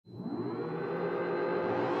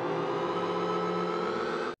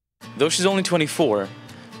Though she's only 24,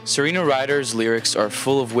 Serena Ryder's lyrics are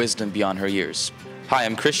full of wisdom beyond her years. Hi,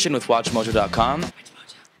 I'm Christian with WatchMojo.com.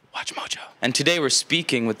 WatchMojo. And today we're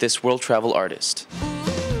speaking with this world travel artist.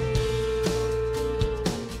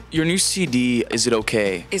 Your new CD, Is It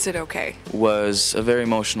Okay? Is It Okay? Was a very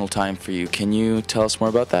emotional time for you. Can you tell us more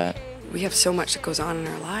about that? We have so much that goes on in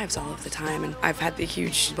our lives all of the time, and I've had the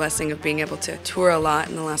huge blessing of being able to tour a lot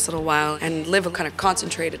in the last little while and live a kind of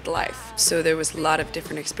concentrated life. So there was a lot of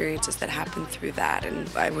different experiences that happened through that, and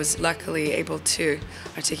I was luckily able to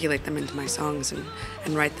articulate them into my songs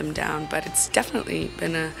and write them down. But it's definitely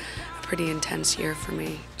been a pretty intense year for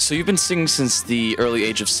me. So you've been singing since the early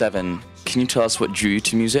age of 7. Can you tell us what drew you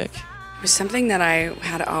to music? It was something that I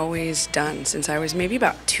had always done since I was maybe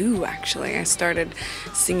about 2, actually. I started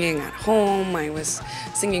singing at home. I was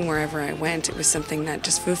singing wherever I went. It was something that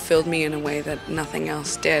just fulfilled me in a way that nothing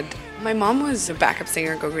else did. My mom was a backup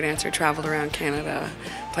singer, go-go dancer, traveled around Canada,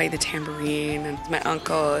 played the tambourine. And my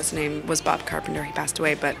uncle, his name was Bob Carpenter. He passed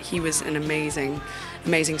away, but he was an amazing,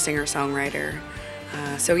 amazing singer-songwriter.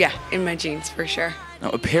 So yeah, in my genes, for sure. Now,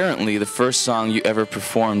 apparently, the first song you ever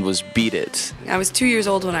performed was Beat It. I was 2 years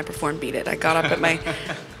old when I performed Beat It. I got up at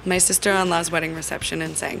my sister-in-law's wedding reception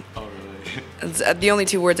and sang. Oh, really? The only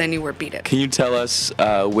 2 words I knew were Beat It. Can you tell us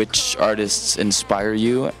which artists inspire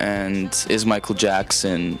you, and is Michael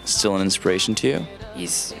Jackson still an inspiration to you?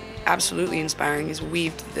 He's absolutely inspiring. He's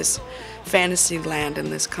weaved this fantasy land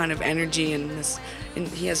and this kind of energy and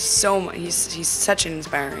he has so much. He's such an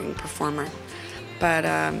inspiring performer. But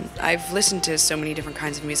I've listened to so many different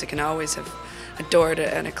kinds of music and I always have adored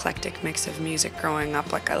an eclectic mix of music growing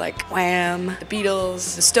up. Like I like Wham, the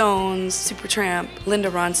Beatles, the Stones, Supertramp,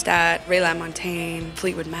 Linda Ronstadt, Ray LaMontagne,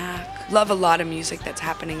 Fleetwood Mac. Love a lot of music that's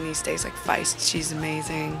happening these days, like Feist, she's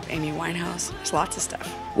amazing, Amy Winehouse, there's lots of stuff.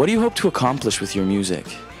 What do you hope to accomplish with your music?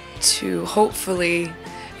 To hopefully,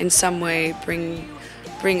 in some way,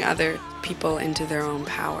 bring other people into their own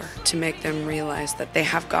power, to make them realize that they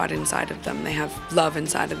have God inside of them, they have love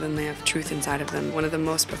inside of them, they have truth inside of them. One of the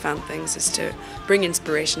most profound things is to bring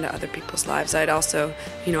inspiration to other people's lives. I'd also,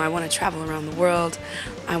 I want to travel around the world.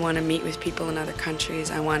 I want to meet with people in other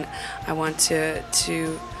countries. I want to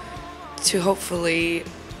hopefully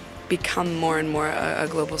become more and more a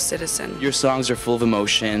global citizen. Your songs are full of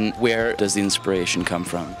emotion. Where does the inspiration come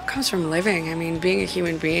from? It comes from living. I mean, being a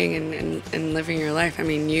human being and living your life. I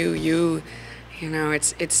mean,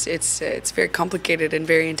 it's very complicated and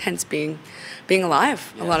very intense being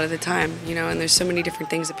alive a lot of the time, and there's so many different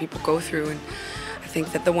things that people go through, and I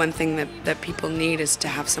think that the one thing that people need is to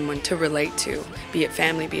have someone to relate to, be it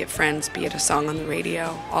family, be it friends, be it a song on the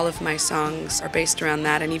radio. All of my songs are based around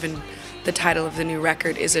that, and even the title of the new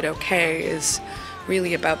record, Is It Okay, is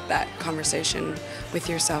really about that conversation with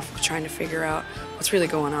yourself, trying to figure out what's really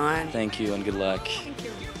going on. Thank you and good luck. Thank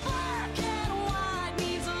you.